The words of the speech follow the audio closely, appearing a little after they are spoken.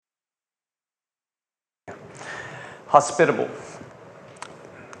Hospitable.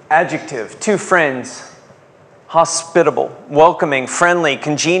 Adjective, two friends. Hospitable, welcoming, friendly,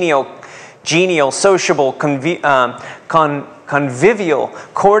 congenial, genial, sociable, convivial,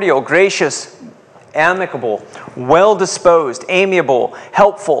 cordial, gracious, amicable, well-disposed, amiable,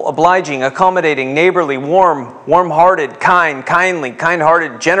 helpful, obliging, accommodating, neighborly, warm, warm-hearted, kind, kindly,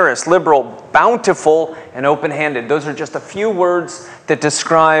 kind-hearted, generous, liberal, bountiful, and open-handed. Those are just a few words that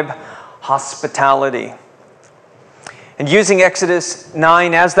describe hospitality. And using Exodus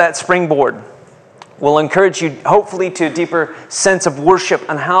 9 as that springboard will encourage you, hopefully, to a deeper sense of worship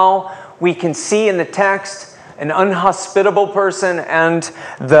and how we can see in the text an unhospitable person and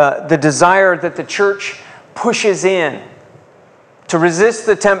the desire that the church pushes in to resist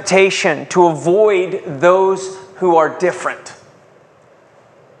the temptation to avoid those who are different.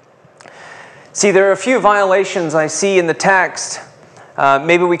 See, there are a few violations I see in the text.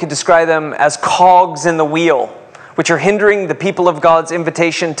 Maybe we could describe them as cogs in the wheel, which are hindering the people of God's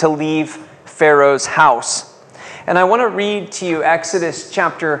invitation to leave Pharaoh's house. And I want to read to you Exodus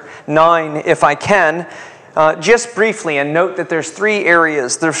chapter 9, if I can, just briefly, and note that there's three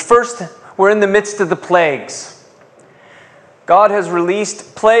areas. There's first, we're in the midst of the plagues. God has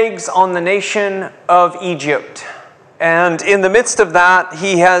released plagues on the nation of Egypt. And in the midst of that,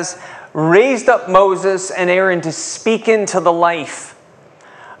 He has raised up Moses and Aaron to speak into the life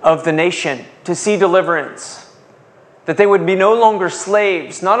of the nation, to see deliverance. That they would be no longer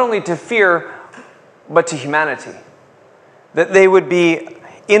slaves, not only to fear, but to humanity. That they would be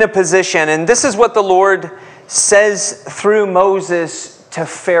in a position, and this is what the Lord says through Moses to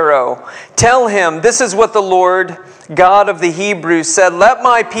Pharaoh. Tell him, this is what the Lord, God of the Hebrews, said, let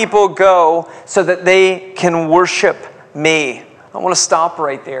my people go so that they can worship me. I want to stop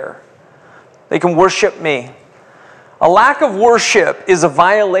right there. They can worship me. A lack of worship is a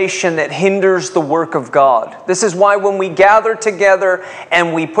violation that hinders the work of God. This is why when we gather together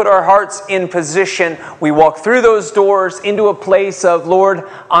and we put our hearts in position, we walk through those doors into a place of, Lord,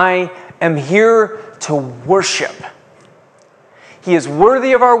 I am here to worship. He is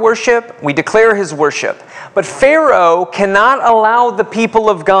worthy of our worship. We declare His worship. But Pharaoh cannot allow the people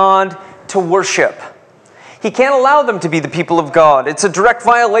of God to worship. He can't allow them to be the people of God. It's a direct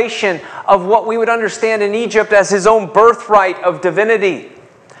violation of what we would understand in Egypt as his own birthright of divinity.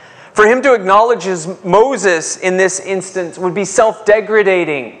 For him to acknowledge Moses in this instance would be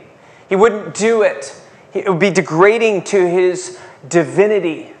self-degrading. He wouldn't do it. It would be degrading to his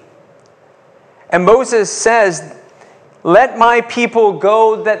divinity. And Moses says, let my people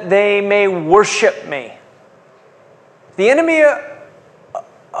go that they may worship me. The enemy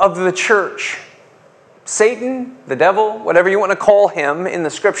of the church, Satan, the devil, whatever you want to call him in the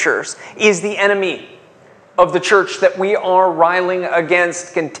scriptures, is the enemy of the church that we are riling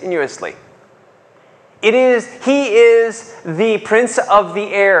against continuously. He is the prince of the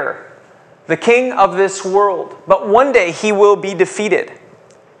air, the king of this world. But one day he will be defeated.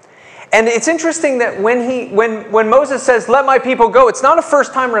 And it's interesting that when Moses says, let my people go, it's not a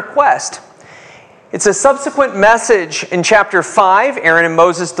first-time request. It's a subsequent message in chapter 5. Aaron and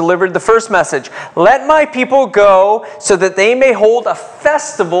Moses delivered the first message. Let my people go so that they may hold a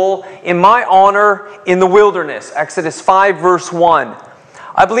festival in my honor in the wilderness. Exodus 5 verse 1.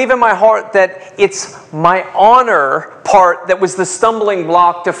 I believe in my heart that it's my honor part that was the stumbling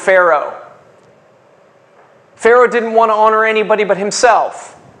block to Pharaoh. Pharaoh didn't want to honor anybody but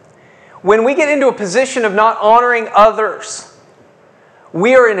himself. When we get into a position of not honoring others,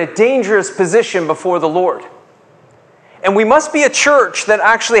 we are in a dangerous position before the Lord. And we must be a church that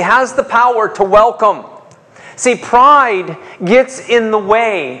actually has the power to welcome. See, pride gets in the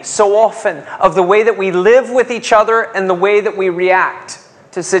way so often of the way that we live with each other and the way that we react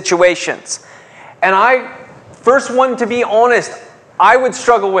to situations. And first one to be honest, I would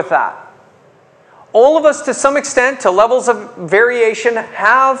struggle with that. All of us, to some extent, to levels of variation,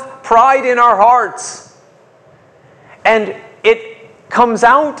 have pride in our hearts. And it comes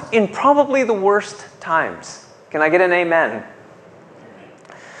out in probably the worst times. Can I get an amen?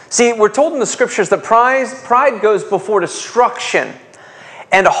 See, we're told in the scriptures that pride goes before destruction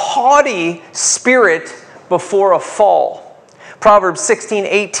and a haughty spirit before a fall. Proverbs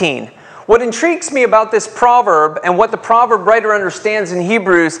 16:18. What intrigues me about this proverb and what the proverb writer understands in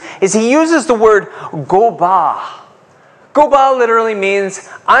Hebrews is he uses the word gobah. Gobah literally means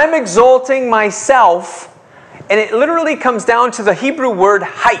I'm exalting myself. And it literally comes down to the Hebrew word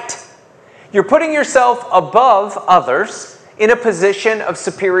height. You're putting yourself above others in a position of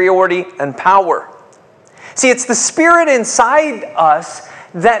superiority and power. See, it's the spirit inside us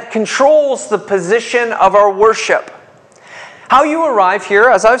that controls the position of our worship. How you arrive here,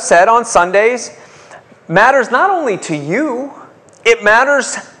 as I've said, on Sundays matters not only to you, it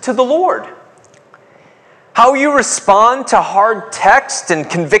matters to the Lord. How you respond to hard text and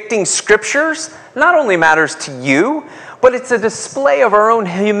convicting scriptures not only matters to you, but it's a display of our own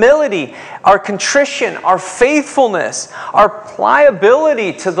humility, our contrition, our faithfulness, our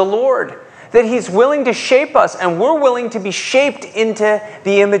pliability to the Lord, that He's willing to shape us and we're willing to be shaped into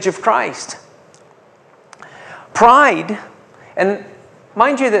the image of Christ. Pride, and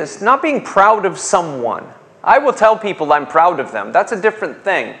mind you this, not being proud of someone. I will tell people I'm proud of them. That's a different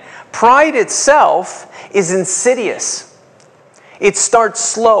thing. Pride itself is insidious. It starts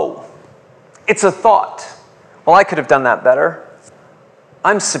slow. It's a thought. Well, I could have done that better.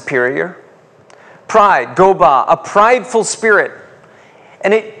 I'm superior. Pride, goba, a prideful spirit.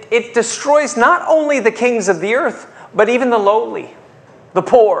 And it destroys not only the kings of the earth, but even the lowly, the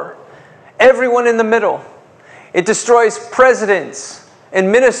poor, everyone in the middle. It destroys presidents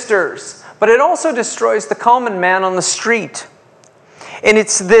and ministers, but it also destroys the common man on the street. And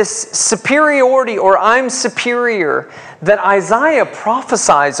it's this superiority, or I'm superior, that Isaiah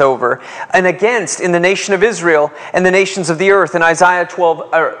prophesies over and against in the nation of Israel and the nations of the earth in Isaiah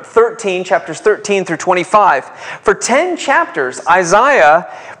 13, chapters 13 through 25. For 10 chapters, Isaiah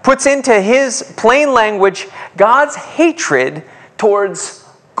puts into his plain language God's hatred towards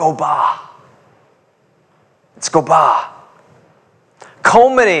Gobah. It's Gobah.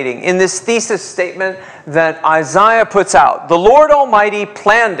 Culminating in this thesis statement that Isaiah puts out. The Lord Almighty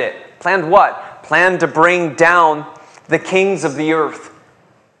planned it. Planned what? Planned to bring down the kings of the earth.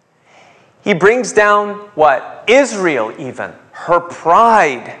 He brings down what? Israel even. Her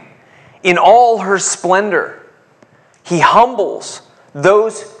pride in all her splendor. He humbles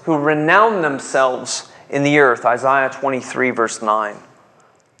those who renown themselves in the earth. Isaiah 23 verse 9.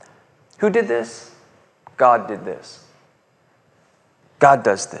 Who did this? God did this. God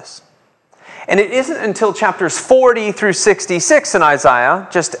does this. And it isn't until chapters 40 through 66 in Isaiah,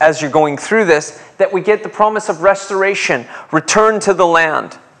 just as you're going through this, that we get the promise of restoration, return to the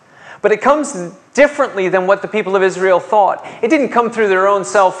land. But it comes differently than what the people of Israel thought. It didn't come through their own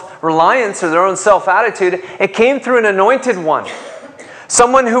self-reliance or their own self-attitude. It came through an anointed one.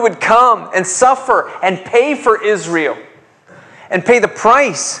 Someone who would come and suffer and pay for Israel and pay the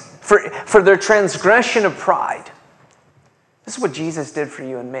price for their transgression of pride. This is what Jesus did for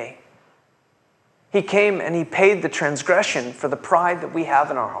you and me. He came and He paid the transgression for the pride that we have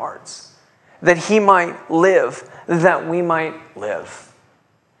in our hearts, that He might live, that we might live.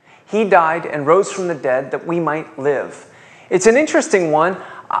 He died and rose from the dead that we might live. It's an interesting one.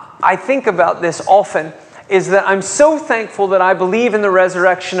 I think about this often, is that I'm so thankful that I believe in the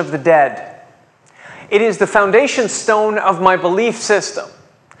resurrection of the dead. It is the foundation stone of my belief system.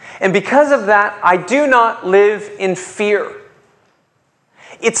 And because of that, I do not live in fear.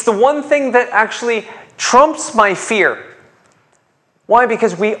 It's the one thing that actually trumps my fear. Why?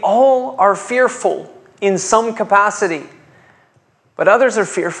 Because we all are fearful in some capacity, but others are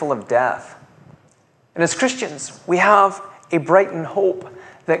fearful of death. And as Christians, we have a brightened hope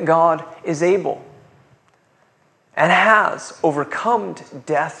that God is able and has overcome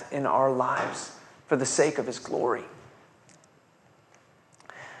death in our lives for the sake of His glory.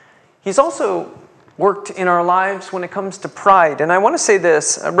 He's also worked in our lives when it comes to pride. And I want to say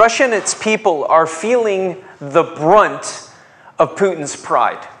this, Russia and its people are feeling the brunt of Putin's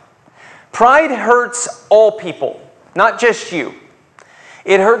pride. Pride hurts all people, not just you.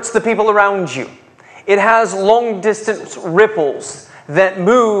 It hurts the people around you. It has long-distance ripples that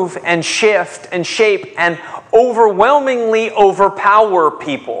move and shift and shape and overwhelmingly overpower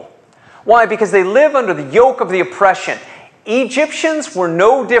people. Why? Because they live under the yoke of the oppression. Egyptians were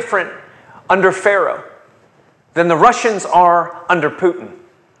no different under Pharaoh than the Russians are under Putin.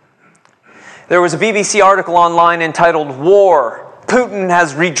 There was a BBC article online entitled "War. Putin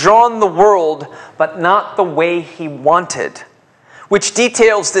has redrawn the world, but not the way he wanted," which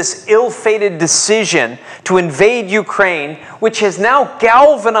details this ill-fated decision to invade Ukraine, which has now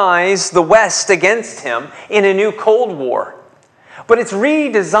galvanized the West against him in a new Cold War. But it's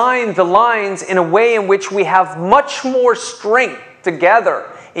redesigned the lines in a way in which we have much more strength together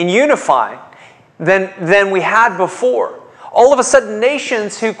in unifying than we had before. All of a sudden,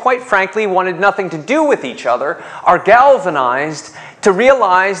 nations who, quite frankly, wanted nothing to do with each other are galvanized to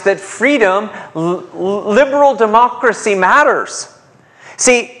realize that freedom, liberal democracy matters.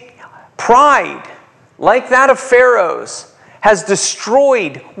 See, pride, like that of Pharaoh's, has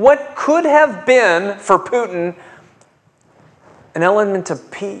destroyed what could have been, for Putin, an element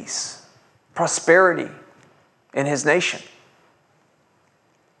of peace, prosperity in his nation.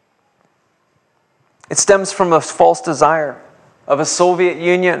 It stems from a false desire of a Soviet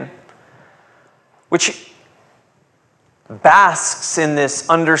Union which basks in this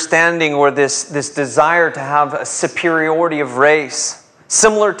understanding or this desire to have a superiority of race,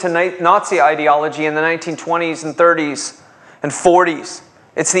 similar to Nazi ideology in the 1920s and 30s and 40s.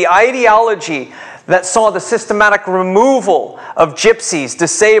 It's the ideology that saw the systematic removal of gypsies,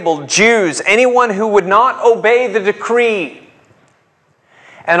 disabled, Jews, anyone who would not obey the decree.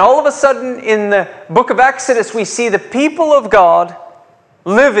 And all of a sudden in the book of Exodus, we see the people of God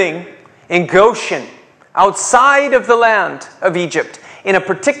living in Goshen, outside of the land of Egypt, in a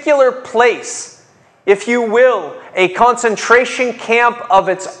particular place, if you will, a concentration camp of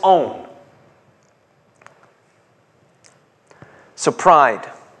its own. So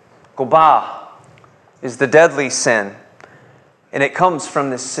pride, gobah, is the deadly sin, and it comes from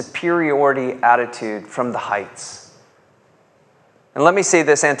this superiority attitude from the heights. And let me say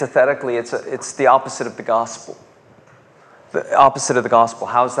this antithetically, it's the opposite of the gospel. The opposite of the gospel.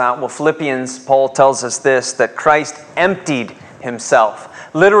 How's that? Well, Philippians, Paul tells us this, that Christ emptied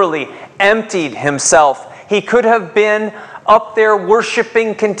himself. Literally emptied himself. He could have been up there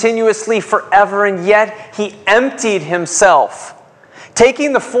worshiping continuously forever, and yet he emptied himself.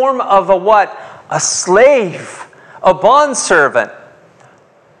 Taking the form of a what? A slave. A bondservant.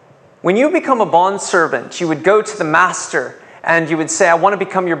 When you become a bondservant, you would go to the master and you would say, I want to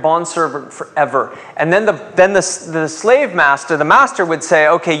become your bondservant forever. And then the slave master, the master would say,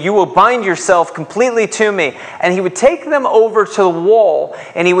 okay, you will bind yourself completely to me. And he would take them over to the wall,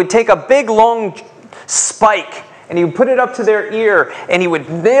 and he would take a big long spike, and he would put it up to their ear, and he would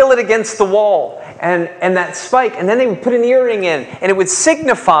nail it against the wall, and that spike, and then they would put an earring in, and it would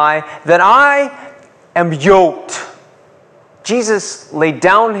signify that I am yoked. Jesus laid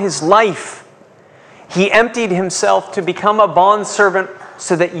down his life. He emptied himself to become a bondservant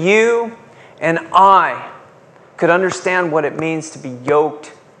so that you and I could understand what it means to be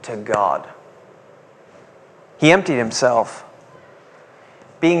yoked to God. He emptied himself,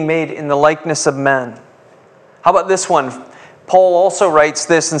 being made in the likeness of men. How about this one? Paul also writes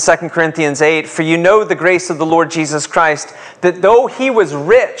this in 2 Corinthians 8, for you know the grace of the Lord Jesus Christ, that though he was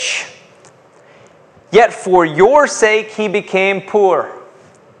rich, yet for your sake he became poor,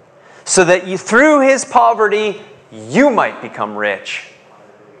 so that you, through his poverty, you might become rich.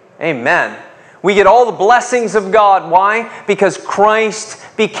 Amen. We get all the blessings of God. Why? Because Christ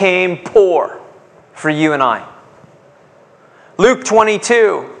became poor for you and I. Luke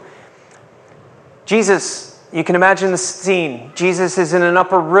 22. Jesus, you can imagine the scene. Jesus is in an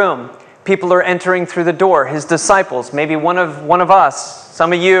upper room. People are entering through the door. His disciples, maybe one of us,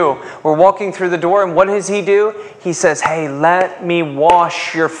 some of you, were walking through the door, and what does he do? He says, hey, let me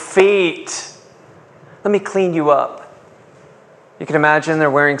wash your feet. Let me clean you up. You can imagine they're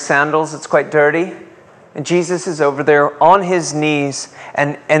wearing sandals. It's quite dirty. And Jesus is over there on his knees.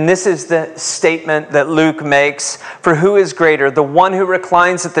 And this is the statement that Luke makes. For who is greater, the one who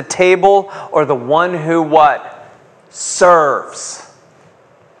reclines at the table or the one who what? Serves.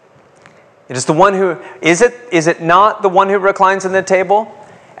 It is the one who, is it not the one who reclines at the table?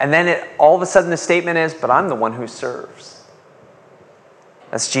 And then all of a sudden the statement is, but I'm the one who serves.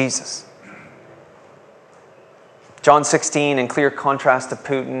 That's Jesus. John 16, in clear contrast to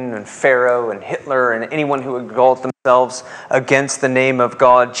Putin and Pharaoh and Hitler and anyone who would exalt themselves against the name of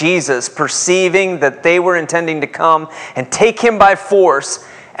God. Jesus, perceiving that they were intending to come and take him by force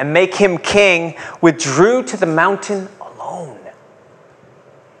and make him king, withdrew to the mountain alone.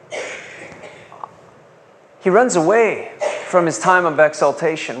 He runs away from his time of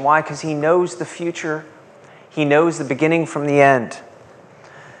exaltation. Why? Because he knows the future. He knows the beginning from the end.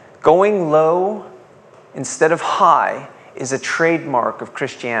 Going low instead of high is a trademark of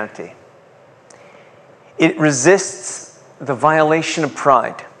Christianity. It resists the violation of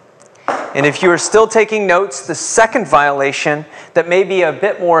pride. And if you are still taking notes, the second violation that may be a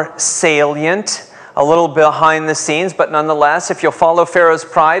bit more salient, a little behind the scenes, but nonetheless, if you'll follow Pharaoh's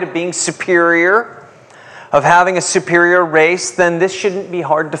pride of being superior, of having a superior race, then this shouldn't be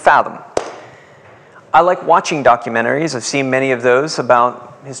hard to fathom. I like watching documentaries. I've seen many of those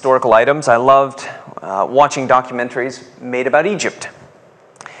about historical items. I loved watching documentaries made about Egypt.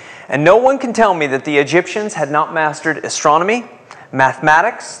 And no one can tell me that the Egyptians had not mastered astronomy,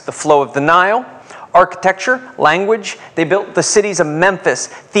 mathematics, the flow of the Nile, architecture, language. They built the cities of Memphis,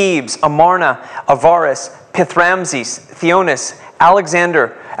 Thebes, Amarna, Avaris, Pithramses, Theonis,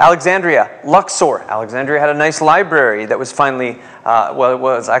 Alexandria, Luxor. Alexandria had a nice library that was finally, it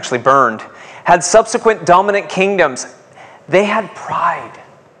was actually burned. Had subsequent dominant kingdoms. They had pride.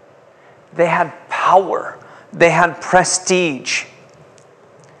 They had power. They had prestige.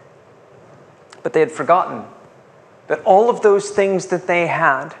 But they had forgotten that all of those things that they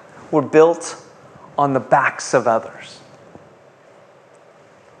had were built on the backs of others.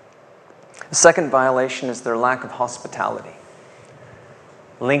 The second violation is their lack of hospitality.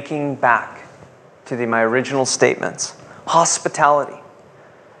 Linking back to my original statements. Hospitality.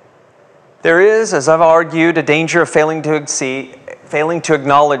 There is, as I've argued, a danger of failing to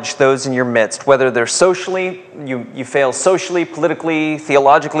acknowledge those in your midst, whether they're socially, you fail socially, politically,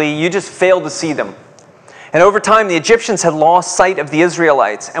 theologically, you just fail to see them. And over time, the Egyptians had lost sight of the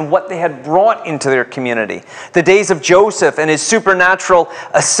Israelites and what they had brought into their community. The days of Joseph and his supernatural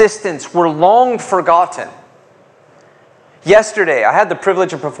assistance were long forgotten. Yesterday, I had the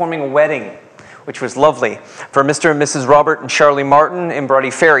privilege of performing a wedding, which was lovely, for Mr. and Mrs. Robert and Charlie Martin in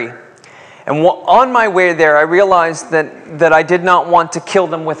Brodie Ferry. And on my way there, I realized that I did not want to kill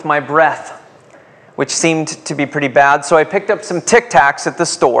them with my breath, which seemed to be pretty bad. So I picked up some Tic Tacs at the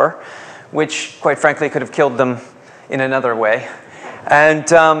store, which, quite frankly, could have killed them in another way.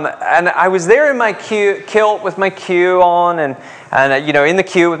 And I was there in my kilt with my queue on, and in the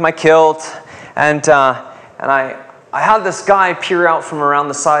queue with my kilt, and I had this guy peer out from around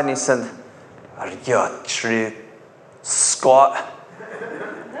the side, and he said, "Are you a true Scot?"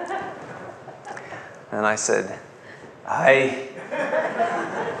 And I said, "Aye."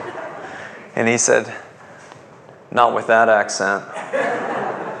 And he said, "Not with that accent."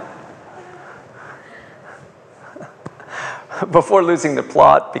 Before losing the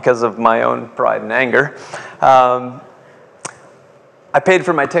plot because of my own pride and anger, I paid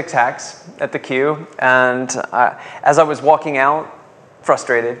for my Tic Tacs at the queue, and as I was walking out,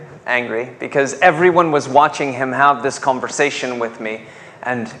 frustrated, angry, because everyone was watching him have this conversation with me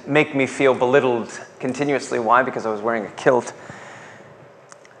and make me feel belittled continuously. Why? Because I was wearing a kilt.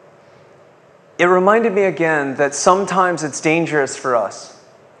 It reminded me again that sometimes it's dangerous for us,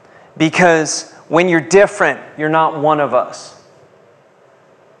 because when you're different, you're not one of us.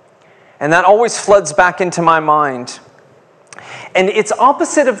 And that always floods back into my mind. And it's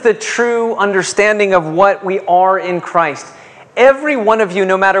opposite of the true understanding of what we are in Christ. Every one of you,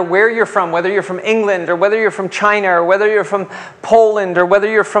 no matter where you're from, whether you're from England or whether you're from China or whether you're from Poland or whether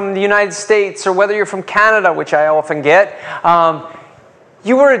you're from the United States or whether you're from Canada, which I often get,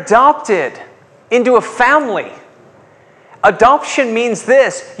 you were adopted into a family. Adoption means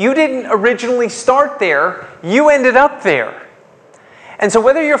this: you didn't originally start there, you ended up there. And so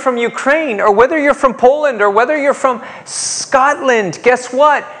whether you're from Ukraine or whether you're from Poland or whether you're from Scotland, guess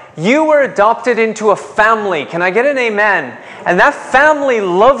what? You were adopted into a family. Can I get an amen? And that family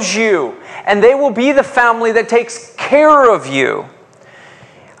loves you, and they will be the family that takes care of you.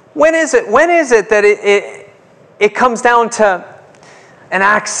 When is it that it comes down to an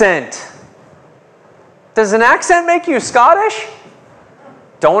accent? Does an accent make you Scottish?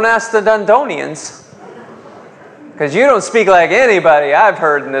 Don't ask the Dundonians, because you don't speak like anybody I've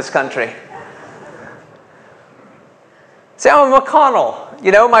heard in this country. See, I'm a McConnell.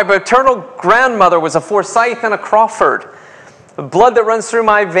 My maternal grandmother was a Forsyth and a Crawford. The blood that runs through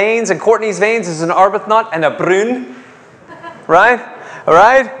my veins and Courtney's veins is an Arbuthnot and a Brune. Right? All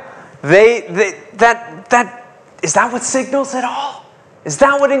right? Is that what signals it all? Is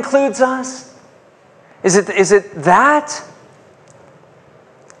that what includes us? Is it that?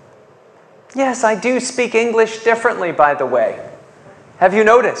 Yes, I do speak English differently, by the way. Have you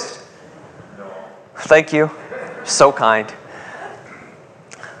noticed? No. Thank you. So kind.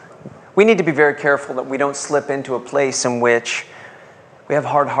 We need to be very careful that we don't slip into a place in which we have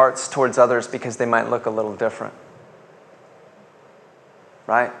hard hearts towards others because they might look a little different.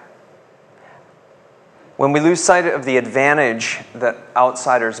 Right? When we lose sight of the advantage that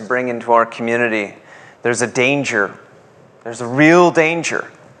outsiders bring into our community, there's a danger. There's a real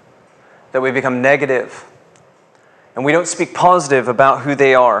danger that we become negative and we don't speak positive about who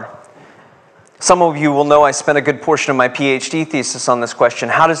they are. Some of you will know I spent a good portion of my PhD thesis on this question.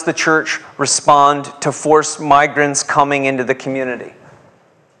 How does the church respond to forced migrants coming into the community?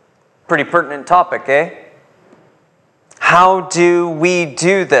 Pretty pertinent topic, eh? How do we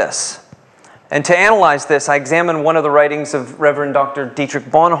do this? And to analyze this, I examined one of the writings of Reverend Dr. Dietrich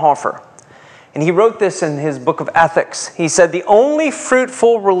Bonhoeffer. And he wrote this in his book of Ethics. He said, "The only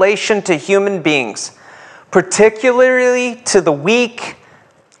fruitful relation to human beings, particularly to the weak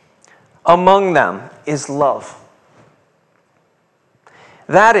among them, is love."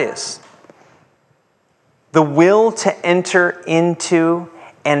 That is, the will to enter into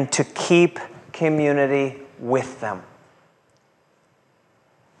and to keep community with them.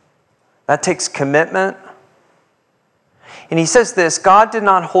 That takes commitment. And he says this: God did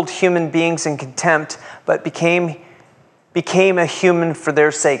not hold human beings in contempt, but became a human for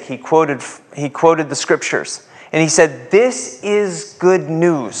their sake. He quoted the scriptures. And he said, "This is good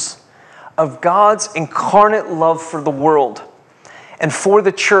news of God's incarnate love for the world and for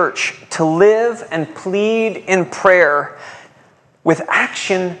the church to live and plead in prayer with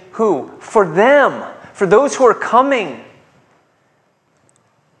action, who? For them, for those who are coming.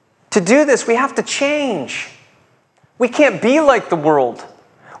 To do this, we have to change. We can't be like the world.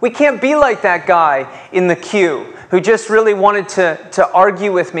 We can't be like that guy in the queue who just really wanted to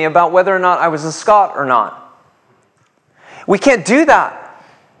argue with me about whether or not I was a Scot or not. We can't do that.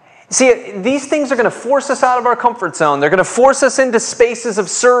 See, these things are going to force us out of our comfort zone. They're going to force us into spaces of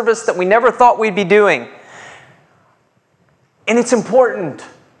service that we never thought we'd be doing. And it's important.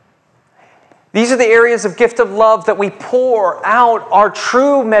 These are the areas of gift of love that we pour out our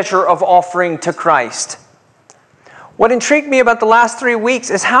true measure of offering to Christ. What intrigued me about the last 3 weeks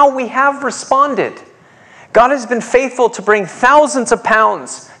is how we have responded. God has been faithful to bring thousands of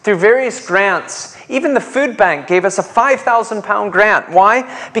pounds through various grants. Even the food bank gave us a 5,000 pound grant.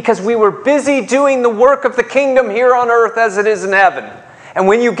 Why? Because we were busy doing the work of the kingdom here on earth as it is in heaven. And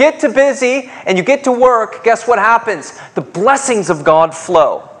when you get to busy and you get to work, guess what happens? The blessings of God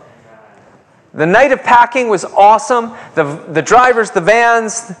flow. The night of packing was awesome. The drivers, the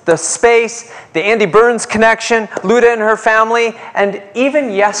vans, the space, the Andy Burns connection, Luda and her family. And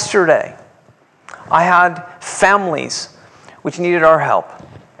even yesterday, I had families which needed our help.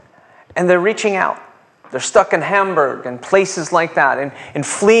 And they're reaching out. They're stuck in Hamburg and places like that and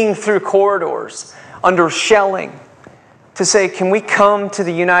fleeing through corridors under shelling to say, can we come to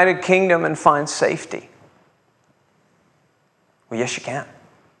the United Kingdom and find safety? Well, yes, you can.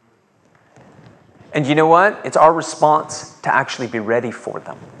 And you know what? It's our response to actually be ready for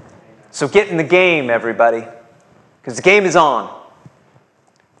them. So get in the game, everybody, because the game is on.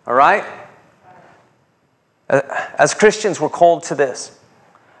 All right? As Christians, we're called to this.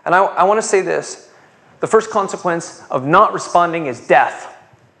 And I want to say this. The first consequence of not responding is death.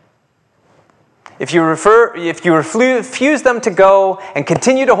 If you refuse them to go and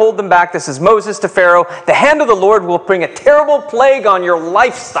continue to hold them back, this is Moses to Pharaoh, the hand of the Lord will bring a terrible plague on your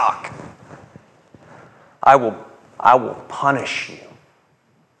livestock. I will punish you.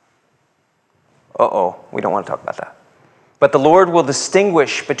 We don't want to talk about that. But the Lord will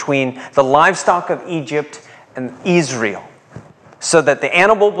distinguish between the livestock of Egypt and Israel, so that the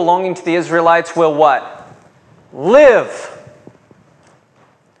animal belonging to the Israelites will what? Live.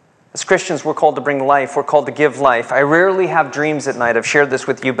 As Christians, we're called to bring life. We're called to give life. I rarely have dreams at night. I've shared this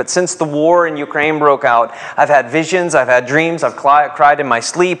with you. But since the war in Ukraine broke out, I've had visions. I've had dreams. I've cried in my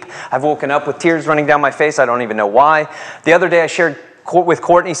sleep. I've woken up with tears running down my face. I don't even know why. The other day I shared with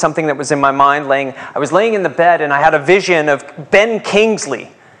Courtney something that was in my mind. I was laying in the bed and I had a vision of Ben Kingsley,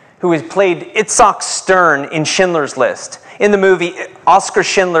 who has played Itzhak Stern in Schindler's List. In the movie, Oskar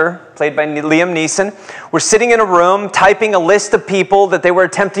Schindler, played by Liam Neeson, were sitting in a room typing a list of people that they were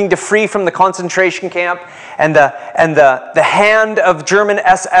attempting to free from the concentration camp, and the hand of German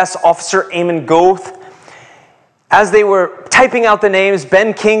SS officer Eamon Goeth. As they were typing out the names,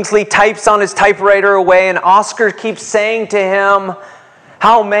 Ben Kingsley types on his typewriter away, and Oscar keeps saying to him,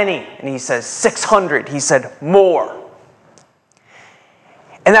 "How many?" And he says, 600. He said, "More."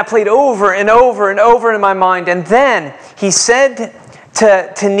 And that played over and over and over in my mind. And then he said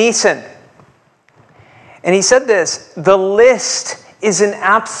to Neeson, and he said this, "The list is an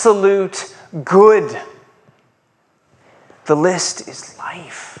absolute good. The list is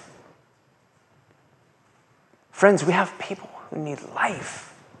life." Friends, we have people who need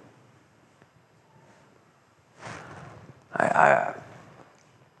life.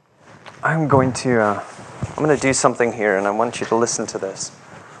 I'm going to do something here, and I want you to listen to this.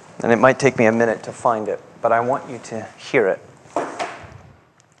 And it might take me a minute to find it, but I want you to hear it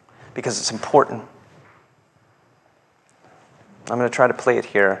because it's important. I'm going to try to play it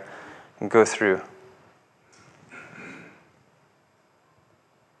here and go through.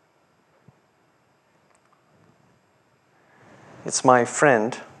 It's my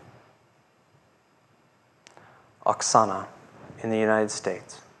friend, Oksana, in the United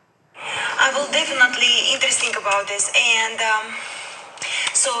States. I will definitely interesting about this, and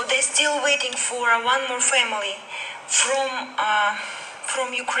so they're still waiting for one more family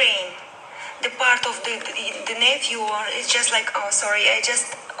from Ukraine. The part of the nephew is just like, oh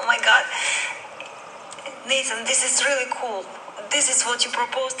my God, Nathan, this is really cool. This is what you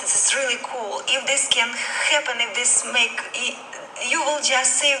proposed. This is really cool. If this can happen, if this you will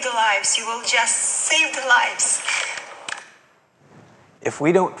just save the lives. You will just save the lives. If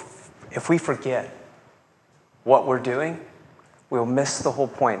we forget what we're doing, we'll miss the whole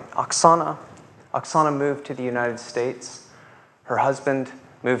point. Oksana moved to the United States. Her husband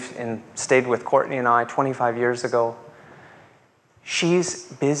moved and stayed with Courtney and I 25 years ago. She's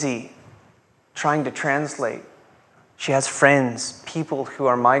busy trying to translate. She has friends, people who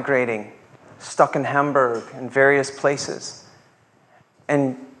are migrating, stuck in Hamburg and various places.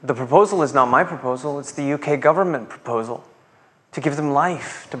 And the proposal is not my proposal, it's the UK government proposal to give them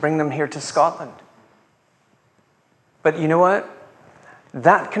life, to bring them here to Scotland. But you know what?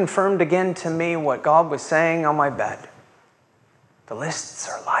 That confirmed again to me what God was saying on my bed. The lists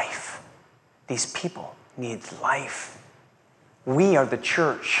are life. These people need life. We are the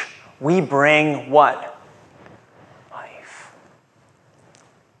church. We bring what? Life.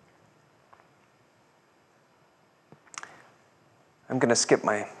 I'm going to skip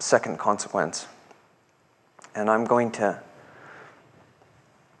my second consequence. And I'm going to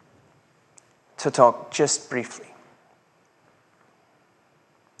talk just briefly.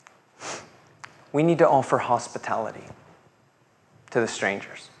 We need to offer hospitality to the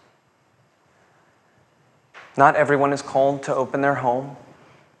strangers. Not everyone is called to open their home,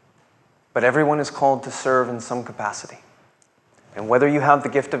 but everyone is called to serve in some capacity. And whether you have the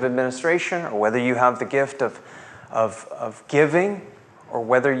gift of administration, or whether you have the gift of giving, or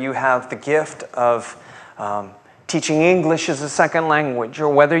whether you have the gift of teaching English as a second language, or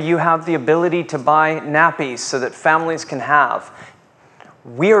whether you have the ability to buy nappies so that families can have,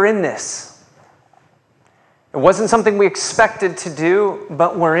 we are in this. It wasn't something we expected to do,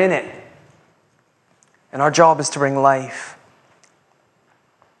 but we're in it. And our job is to bring life.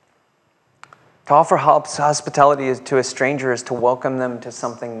 To offer hospitality to a stranger is to welcome them to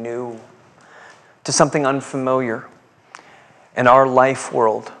something new, to something unfamiliar in our life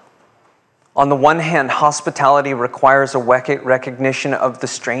world. On the one hand, hospitality requires a recognition of the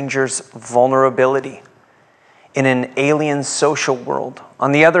stranger's vulnerability in an alien social world.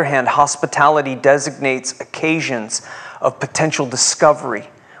 On the other hand, hospitality designates occasions of potential discovery,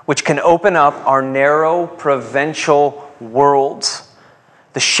 which can open up our narrow, provincial worlds.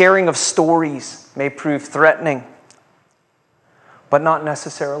 The sharing of stories may prove threatening, but not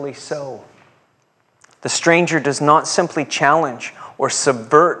necessarily so. The stranger does not simply challenge or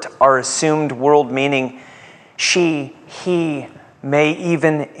subvert our assumed world meaning. She, he may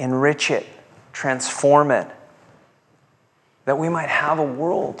even enrich it, transform it, that we might have a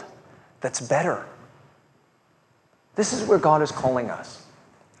world that's better. This is where God is calling us.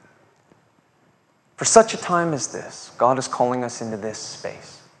 For such a time as this, God is calling us into this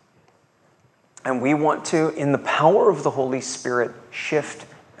space. And we want to, in the power of the Holy Spirit, shift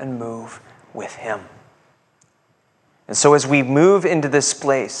and move with Him. And so as we move into this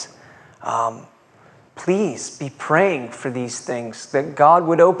place, please be praying for these things, that God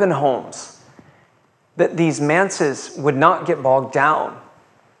would open homes, that these manses would not get bogged down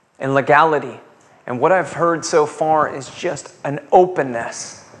in legality. And what I've heard so far is just an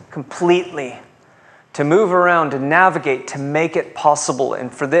openness completely to move around, to navigate, to make it possible. And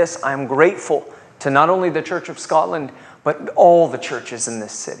for this, I'm grateful to not only the Church of Scotland, but all the churches in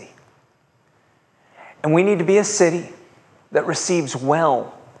this city. And we need to be a city that receives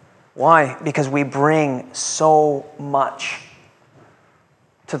well. Why? Because we bring so much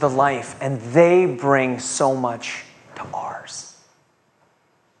to the life, and they bring so much to ours.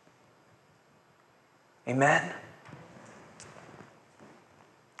 Amen?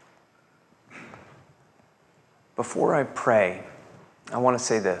 Before I pray, I want to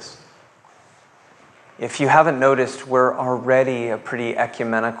say this. If you haven't noticed, we're already a pretty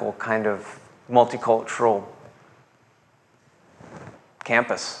ecumenical kind of multicultural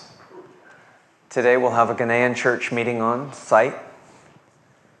campus. Today we'll have a Ghanaian church meeting on site.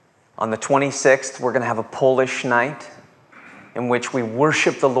 On the 26th, we're going to have a Polish night in which we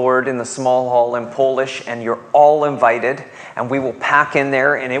worship the Lord in the small hall in Polish, and you're all invited, and we will pack in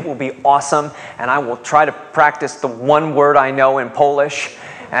there, and it will be awesome, and I will try to practice the one word I know in Polish,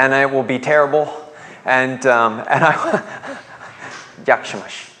 and it will be terrible, and I... Jak się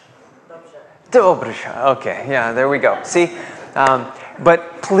masz? Dobrze. Okay, yeah, there we go. See?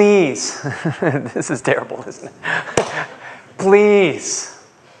 But please, this is terrible, isn't it? Please,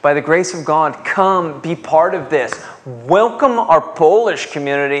 by the grace of God, come be part of this. Welcome our Polish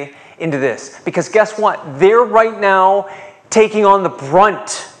community into this. Because guess what? They're right now taking on the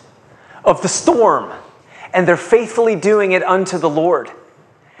brunt of the storm. And they're faithfully doing it unto the Lord.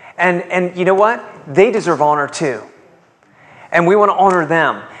 And you know what? They deserve honor too. And we want to honor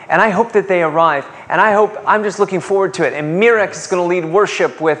them. And I hope that they arrive. And I'm just looking forward to it. And Mirek is going to lead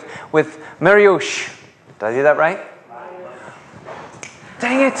worship with Mariusz. Did I do that right?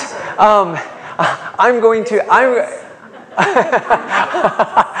 Dang it. I'm going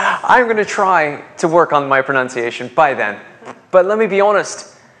to try to work on my pronunciation by then. But let me be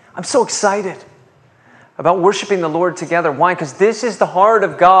honest. I'm so excited about worshiping the Lord together. Why? Because this is the heart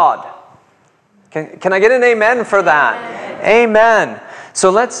of God. Can I get an amen for that? Amen. So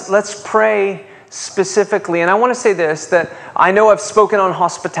let's pray specifically. And I want to say this, that I know I've spoken on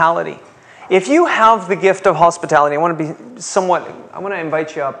hospitality. If you have the gift of hospitality, I want to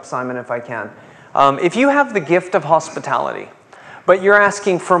invite you up, Simon, if I can. If you have the gift of hospitality, but you're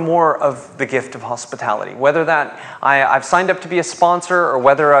asking for more of the gift of hospitality, whether that I've signed up to be a sponsor, or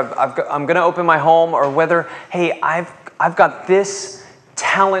whether I'm going to open my home, or whether, hey, I've got this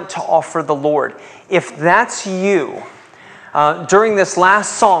talent to offer the Lord. If that's you, during this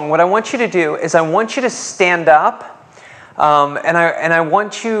last song, what I want you to do is I want you to stand up, and I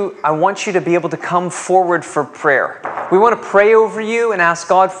want you to be able to come forward for prayer. We want to pray over you and ask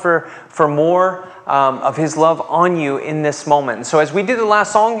God for more of His love on you in this moment. And so as we do the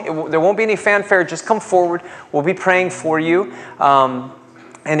last song, there won't be any fanfare. Just come forward. We'll be praying for you. And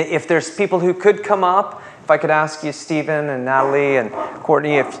if there's people who could come up, if I could ask you, Stephen and Natalie and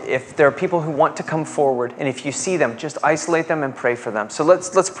Courtney, if there are people who want to come forward, and if you see them, just isolate them and pray for them. So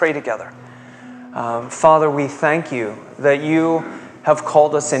let's pray together. Father, we thank you that you have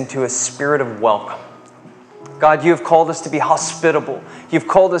called us into a spirit of welcome. God, you have called us to be hospitable. You've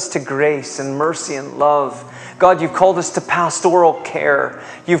called us to grace and mercy and love. God, you've called us to pastoral care.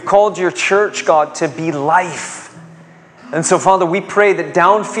 You've called your church, God, to be life. And so, Father, we pray that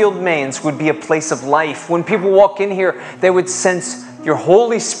Downfield Mains would be a place of life. When people walk in here, they would sense your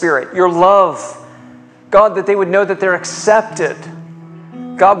Holy Spirit, your love. God, that they would know that they're accepted.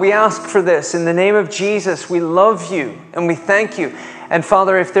 God, we ask for this in the name of Jesus. We love you and we thank you. And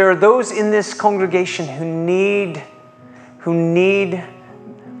Father, if there are those in this congregation who need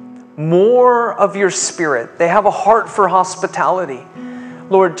more of your Spirit, they have a heart for hospitality,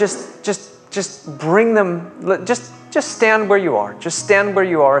 Lord, just bring them. Just stand where you are. Just stand where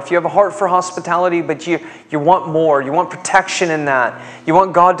you are. If you have a heart for hospitality, but you want more, you want protection in that, you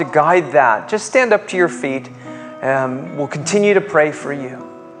want God to guide that, just stand up to your feet. We'll continue to pray for you.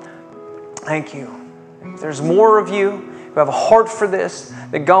 Thank you. If there's more of you who have a heart for this,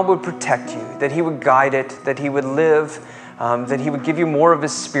 that God would protect you, that He would guide it, that He would live, that He would give you more of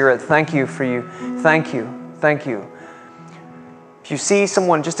His Spirit. Thank you for you. Thank you. Thank you. If you see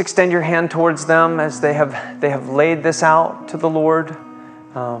someone, just extend your hand towards them as they have laid this out to the Lord.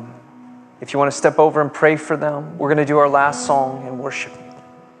 If you want to step over and pray for them, we're going to do our last song and worship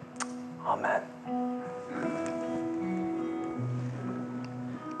you. Amen.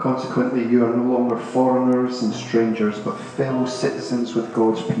 Consequently, you are no longer foreigners and strangers, but fellow citizens with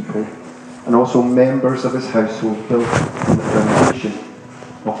God's people, and also members of His household, built on the foundation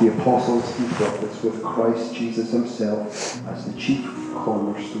of the apostles and prophets, with Christ Jesus Himself as the chief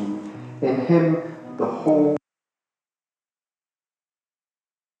cornerstone. In Him, the whole